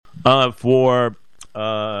for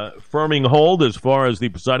firming hold as far as the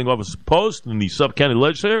presiding officer post in the Suffolk County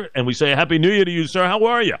Legislature, and we say Happy New Year to you, sir. How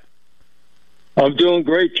are you? I'm doing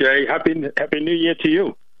great, Jay. Happy New Year to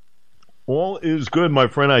you. All is good, my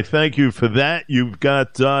friend. I thank you for that. You've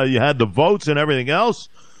got you had the votes and everything else.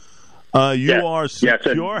 You are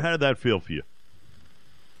secure. How did that feel for you?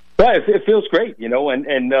 Well, it feels great, and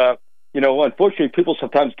unfortunately, people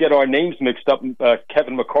sometimes get our names mixed up,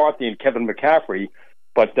 Kevin McCarthy and Kevin McCaffrey,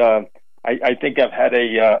 but I think I've had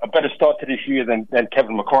a better start to this year than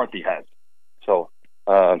Kevin McCarthy has. So,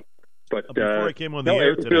 but before I came on the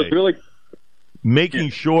air it today, feels really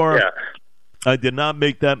making sure I did not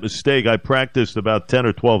make that mistake. I practiced about 10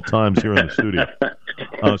 or 12 times here in the studio,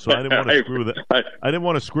 so I didn't want to screw that. I didn't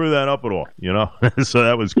want to screw that up at all, So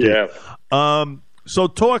that was key. Yeah. So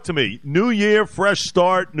talk to me. New year, fresh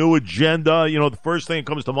start, new agenda. The first thing that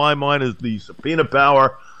comes to my mind is the subpoena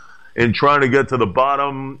power in trying to get to the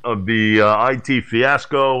bottom of the IT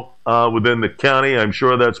fiasco within the county. I'm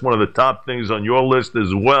sure that's one of the top things on your list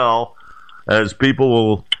as well, as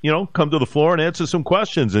people will, come to the floor and answer some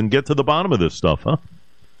questions and get to the bottom of this stuff, huh?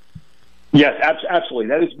 Yes, absolutely.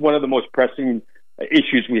 That is one of the most pressing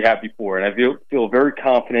issues we have before, and I feel very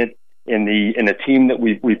confident in the team that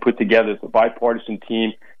we put together. It's a bipartisan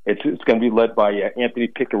team. It's going to be led by Anthony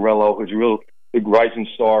Piccarello, who's a real big rising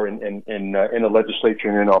star in the legislature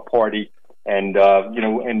and in our party. And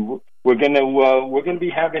and we're going to be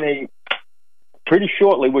having pretty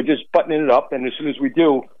shortly. We're just buttoning it up, and as soon as we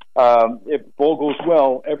do, if all goes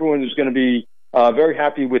well, everyone is going to be very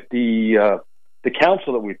happy with the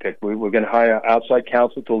counsel that we picked. We're going to hire outside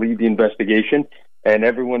counsel to lead the investigation, and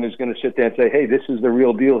everyone is going to sit there and say, "Hey, this is the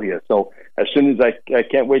real deal here." So as soon as I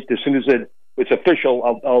can't wait. As soon as it's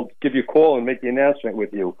official, I'll give you a call and make the announcement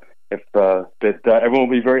with you. Everyone will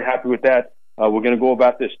be very happy with that. We're going to go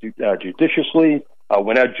about this judiciously.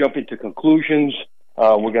 We're not jumping to conclusions.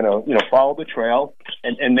 We're going to follow the trail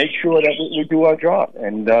and make sure that we do our job.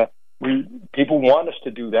 And people want us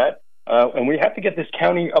to do that. And we have to get this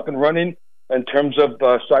county up and running in terms of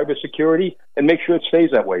cybersecurity and make sure it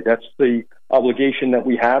stays that way. That's the obligation that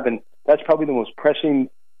we have, and that's probably the most pressing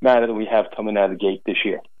matter that we have coming out of the gate this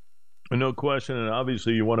year. No question, and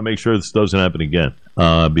obviously you want to make sure this doesn't happen again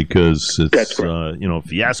because it's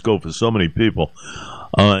fiasco for so many people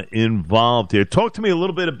involved here. Talk to me a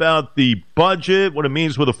little bit about the budget, what it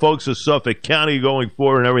means for the folks of Suffolk County going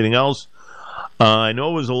forward, and everything else. I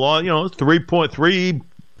know it was a lot,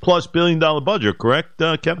 $3.3+ billion budget, correct,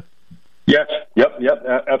 Kevin? Yes, yep,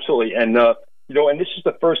 absolutely, and and this is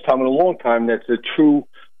the first time in a long time that's a true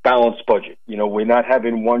balanced budget. We're not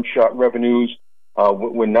having one-shot revenues.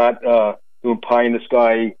 We're not doing pie in the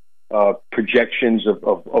sky projections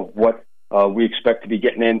of what we expect to be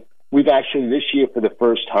getting in. We've actually this year, for the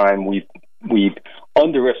first time, we've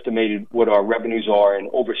underestimated what our revenues are and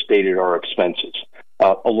overstated our expenses.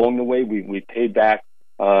 Along the way, we paid back,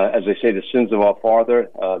 as I say, the sins of our father.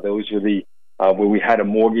 Those were where we had to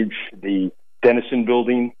mortgage the Dennison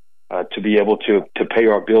building to be able to pay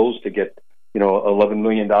our bills to get $11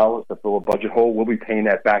 million to fill a budget hole. We'll be paying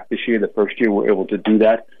that back this year. The first year we're able to do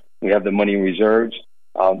that. We have the money in reserves.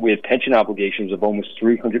 We had pension obligations of almost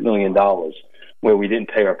 $300 million where we didn't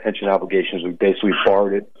pay our pension obligations. We basically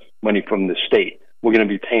borrowed money from the state. We're going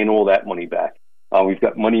to be paying all that money back. We've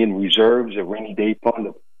got money in reserves, a rainy day fund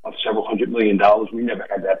of several $100 million. We never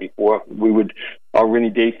had that before. Our rainy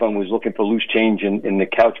day fund was looking for loose change in the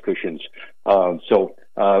couch cushions. So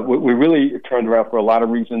we really turned around for a lot of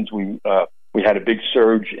reasons. We had a big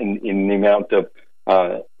surge in the amount of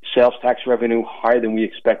sales tax revenue, higher than we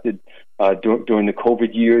expected during the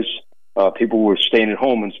COVID years. People were staying at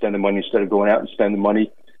home and spending money instead of going out and spending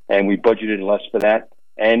money, and we budgeted less for that.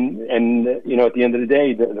 And at the end of the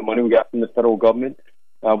day, the money we got from the federal government,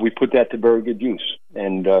 we put that to very good use,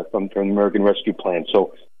 and from the American Rescue Plan.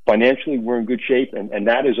 So financially, we're in good shape, and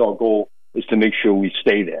that is our goal, is to make sure we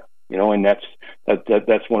stay there. And that's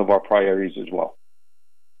one of our priorities as well.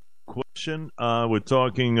 Question. We're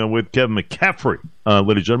talking with Kevin McCaffrey, ladies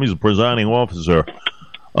and gentlemen. He's the presiding officer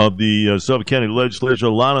of the Suffolk County Legislature. A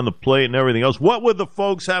lot on the plate and everything else. What would the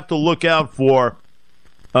folks have to look out for,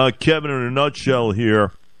 Kevin, in a nutshell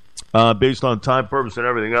here, based on time, purpose, and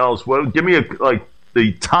everything else? Well, give me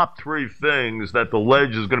the top three things that the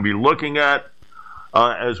Ledge is going to be looking at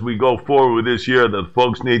as we go forward with this year that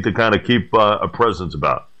folks need to kind of keep a presence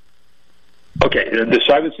about. Okay, the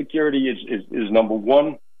cybersecurity is number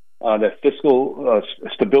one. The fiscal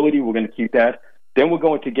stability, we're going to keep that. Then we're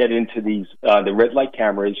going to get into the red light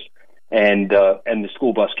cameras and the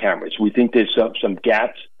school bus cameras. We think there's some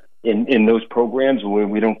gaps in those programs where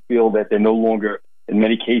we don't feel that they're no longer in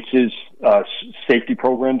many cases, safety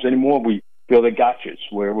programs anymore. We feel they're gotchas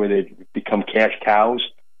where they become cash cows.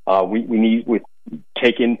 We're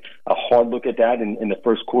taking a hard look at that in the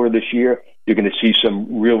first quarter of this year. You're going to see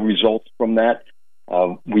some real results from that.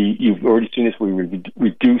 You've already seen this. We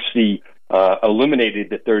eliminated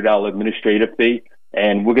the $30 administrative fee,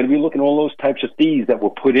 and we're going to be looking at all those types of fees that were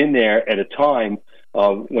put in there at a time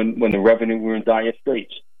when the revenue were in dire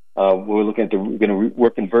straits. We're going to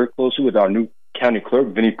working very closely with our new county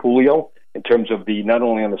clerk, Vinnie Pulio, in terms of not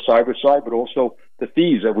only on the cyber side, but also the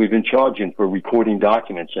fees that we've been charging for recording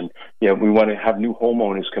documents. And, we want to have new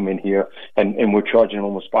homeowners come in here, and we're charging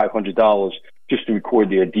almost $500 just to record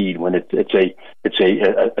their deed when it's a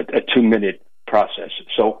 2-minute process.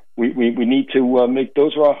 So we need to make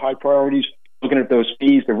those are our high priorities. Looking at those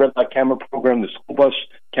fees, the red light camera program, the school bus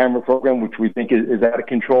camera program, which we think is out of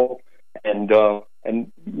control, and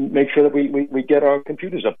make sure that we get our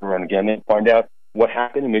computers up and running again and find out what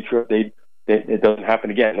happened and make sure that it doesn't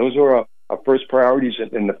happen again. Those are our first priorities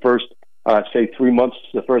in the first, say, 3 months,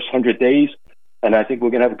 the first 100 days, and I think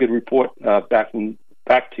we're going to have a good report back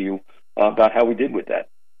to you about how we did with that.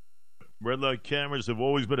 Red light cameras have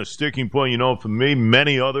always been a sticking point, for me,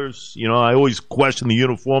 many others. I always question the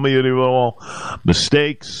uniformity of it all.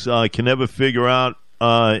 Mistakes I can never figure out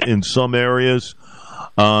in some areas.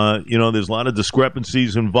 There's a lot of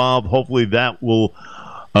discrepancies involved. Hopefully that will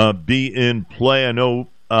be in play. I know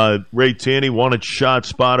Ray Tanny wanted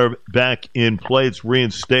ShotSpotter back in play. It's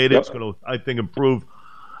reinstated. Yep. It's going to, I think, improve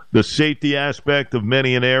the safety aspect of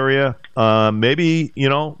many an area. Maybe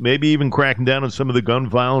even cracking down on some of the gun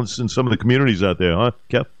violence in some of the communities out there, huh,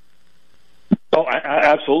 Kev? Oh,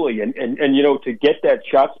 absolutely. And to get that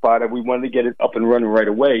ShotSpotter, we wanted to get it up and running right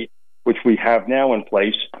away, which we have now in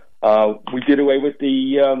place. We did away with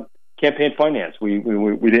the campaign finance. We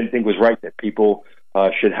didn't think it was right that people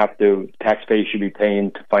taxpayers should be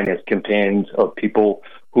paying to finance campaigns of people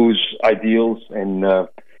whose ideals and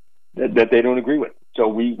that they don't agree with. So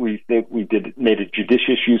we made a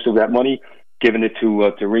judicious use of that money, giving it to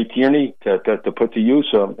Ray Tierney to put to use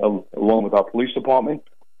along with our police department,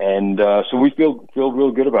 and so we feel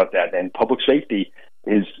real good about that. And public safety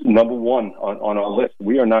is number one on our list.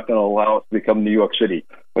 We are not going to allow it to become New York City,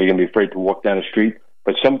 where you're going to be afraid to walk down the street.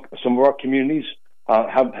 But some of our communities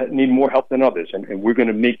need more help than others, and we're going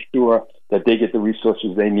to make sure that they get the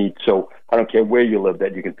resources they need. So I don't care where you live,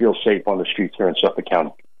 that you can feel safe on the streets here in Suffolk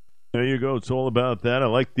County. There you go. It's all about that. I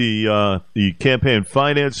like the campaign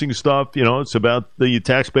financing stuff. It's about the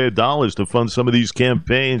taxpayer dollars to fund some of these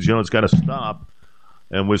campaigns. It's got to stop.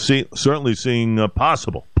 And we're certainly seeing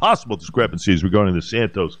possible discrepancies regarding the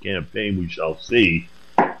Santos campaign. We shall see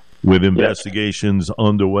with investigations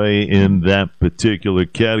underway in that particular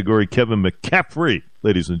category. Kevin McCaffrey,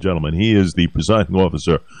 ladies and gentlemen, he is the presiding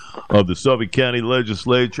officer of the Suffolk County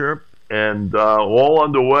Legislature. And all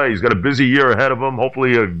underway. He's got a busy year ahead of him.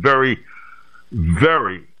 Hopefully a very,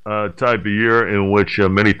 very type of year in which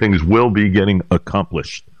many things will be getting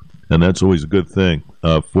accomplished. And that's always a good thing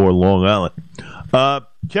for Long Island.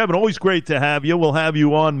 Kevin, always great to have you. We'll have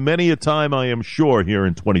you on many a time, I am sure, here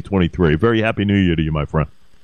in 2023. Very happy New Year to you, my friend.